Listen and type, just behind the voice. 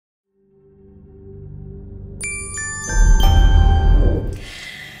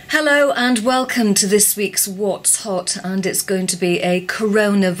Hello and welcome to this week's What's Hot, and it's going to be a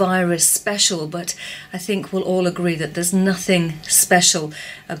coronavirus special, but I think we'll all agree that there's nothing special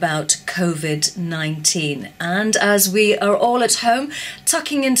about COVID-19. And as we are all at home,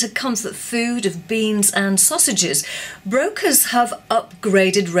 tucking into comfort food of beans and sausages, brokers have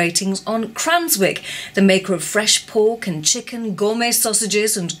upgraded ratings on Cranswick, the maker of fresh pork and chicken, gourmet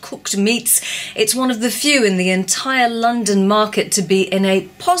sausages and cooked meats. It's one of the few in the entire London market to be in a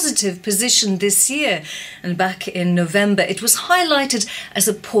positive position this year, and back in November it was highlighted as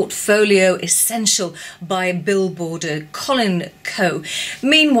a portfolio essential by billboarder Colin Coe.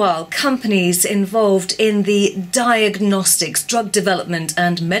 Meanwhile, companies involved in the diagnostics, drug development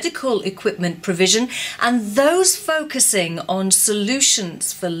and medical equipment provision, and those focusing on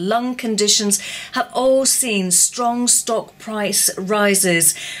solutions for lung conditions, have all seen strong stock price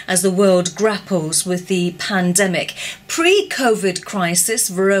rises as the world grapples with the pandemic. Pre-COVID crisis,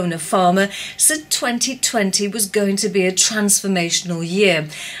 Verona Pharma said 2020 was going to be a transformational year,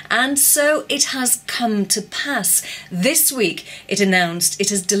 and so it has come to pass. This week it announced it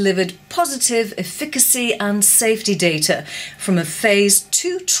has delivered positive efficacy and safety data from a phase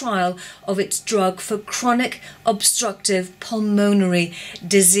 2 trial of its drug for chronic obstructive pulmonary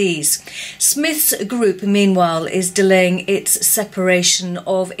disease. Smiths Group, meanwhile, is delaying its separation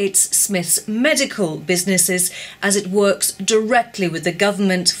of its Smiths medical businesses as it works directly with the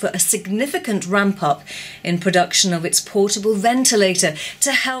government for a significant ramp-up in production of its portable ventilator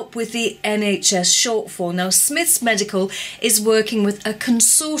to help with the NHS shortfall. Now, Smiths Medical is working with a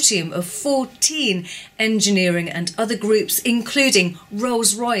consortium of 14 engineering and other groups, including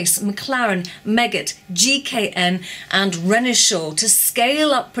Rolls-Royce, McLaren, Meggitt, GKN and Renishaw, to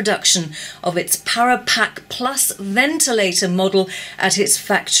scale up production of its Parapack Plus ventilator model at its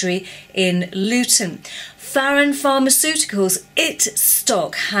factory in Luton. Faron Pharmaceuticals, its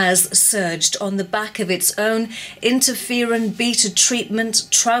stock has surged on the back of its own interferon beta treatment,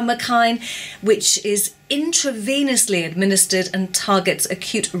 Traumacine, which is intravenously administered and targets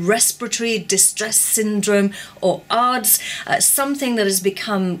acute respiratory distress syndrome, or ARDS, something that has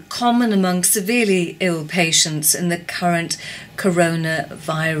become common among severely ill patients in the current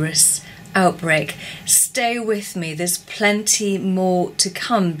coronavirus outbreak. Stay with me, there's plenty more to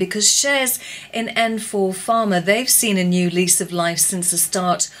come, because shares in N4 Pharma, they've seen a new lease of life since the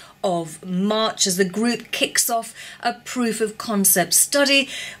start of March as the group kicks off a proof of concept study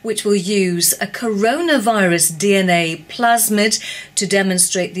which will use a coronavirus DNA plasmid to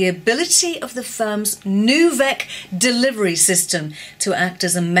demonstrate the ability of the firm's Novacyt delivery system to act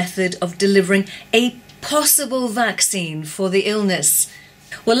as a method of delivering a possible vaccine for the illness.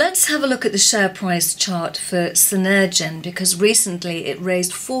 Well, let's have a look at the share price chart for Synairgen, because recently it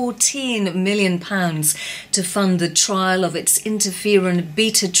raised £14 million to fund the trial of its interferon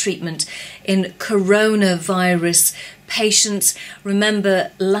beta treatment in coronavirus patients.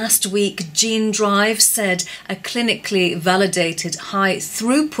 Remember, last week Genedrive said a clinically validated high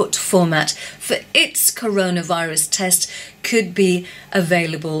throughput format for its coronavirus test could be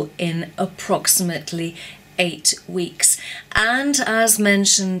available in approximately 8 weeks. And as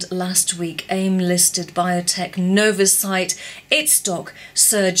mentioned last week, AIM-listed biotech Novacyt, its stock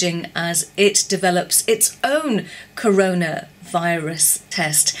surging as it develops its own coronavirus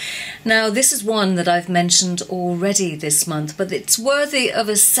test. Now, this is one that I've mentioned already this month, but it's worthy of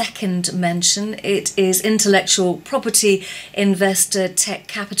a second mention. It is intellectual property investor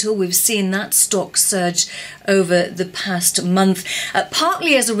Tekcapital. We've seen that stock surge over the past month,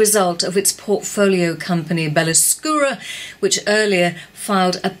 partly as a result of its portfolio company Bellascura, which earlier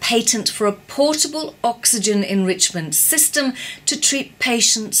filed a patent for a portable oxygen enrichment system to treat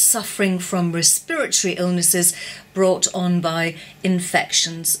patients suffering from respiratory illnesses brought on by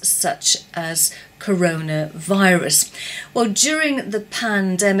infections such as coronavirus. Well, during the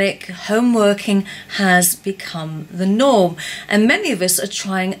pandemic, home working has become the norm, and many of us are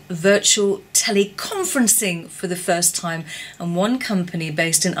trying virtual teleconferencing for the first time, and one company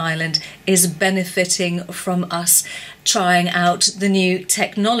based in Ireland is benefiting from us trying out the new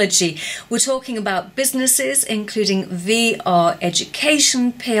technology. We're talking about businesses including VR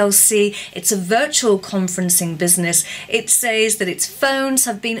Education PLC. It's a virtual conferencing business. It says that its phones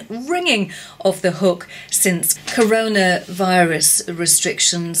have been ringing off the hook since coronavirus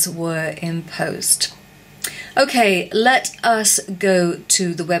restrictions were imposed. Okay, let us go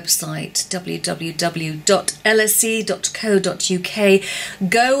to the website www.lse.co.uk.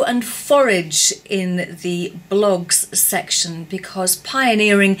 Go and forage in the blogs section, because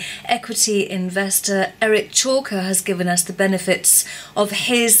pioneering equity investor Eric Chalker has given us the benefits of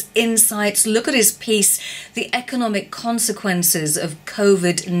his insights. Look at his piece, The Economic Consequences of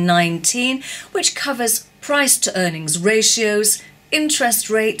COVID-19, which covers price to earnings ratios, interest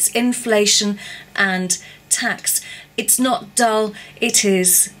rates, inflation and tax. It's not dull, it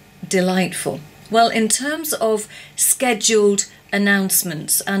is delightful. Well, in terms of scheduled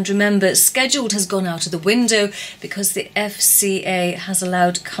announcements, and remember, scheduled has gone out of the window because the FCA has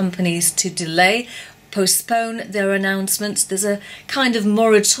allowed companies to delay, postpone their announcements. There's a kind of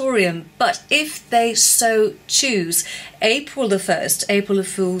moratorium, but if they so choose, April the 1st, April of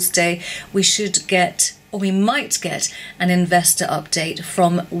Fool's Day, we should get, or we might get, an investor update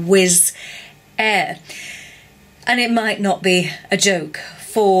from Wizz Air. And it might not be a joke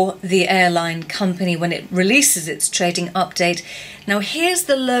for the airline company when it releases its trading update. Now, here's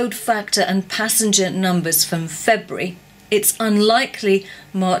the load factor and passenger numbers from February. It's unlikely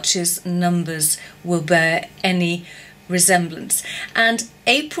March's numbers will bear any resemblance. And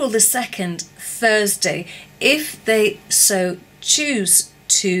April the 2nd, Thursday, if they so choose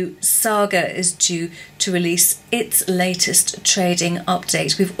to, Saga is due to release its latest trading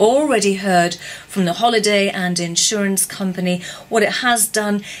update. We've already heard from the holiday and insurance company what it has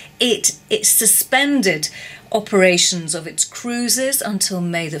done. It suspended operations of its cruises until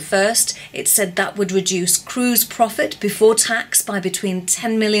May the 1st. It said that would reduce cruise profit before tax by between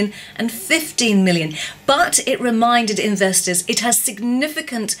 10 million and 15 million. But it reminded investors it has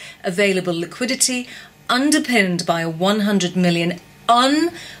significant available liquidity, underpinned by a 100 million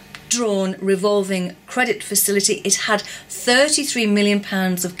undrawn revolving credit facility. It had £33 million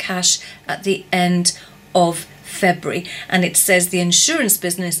of cash at the end of February, and it says the insurance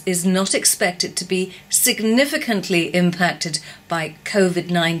business is not expected to be significantly impacted by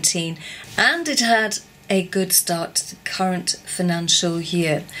COVID-19, and it had a good start to the current financial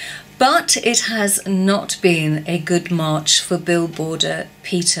year. But it has not been a good March for billboarder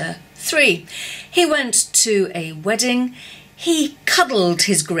Peter 3. He went to a wedding. He cuddled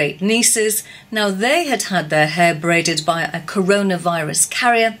his great nieces. Now, they had had their hair braided by a coronavirus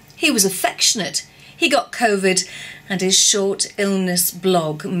carrier. He was affectionate. He got COVID, and his short illness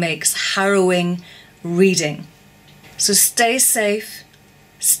blog makes harrowing reading. So stay safe,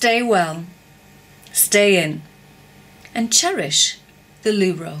 stay well, stay in, and cherish the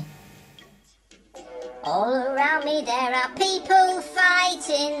loo roll. All around me there are people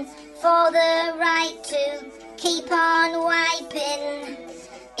fighting for the right to keep on wiping.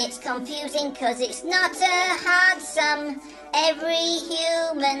 It's confusing cause it's not a hard sum. Every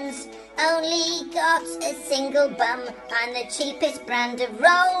human's only got a single bum. I'm the cheapest brand of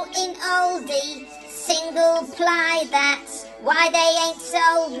roll in Aldi. Single ply, that's why they ain't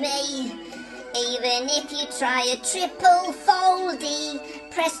sold me. Even if you try a triple foldy,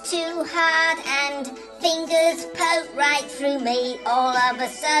 press too hard and fingers poke right through me. All of a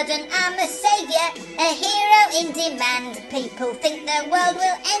sudden I'm a saviour, a hero in demand. People think the world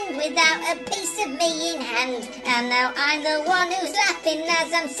will end without a piece of me in hand. And now I'm the one who's laughing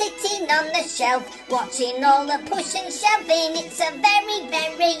as I'm sitting on the shelf, watching all the push and shoving. It's a very,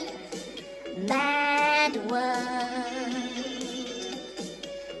 very mad world.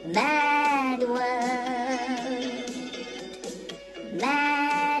 Mad world.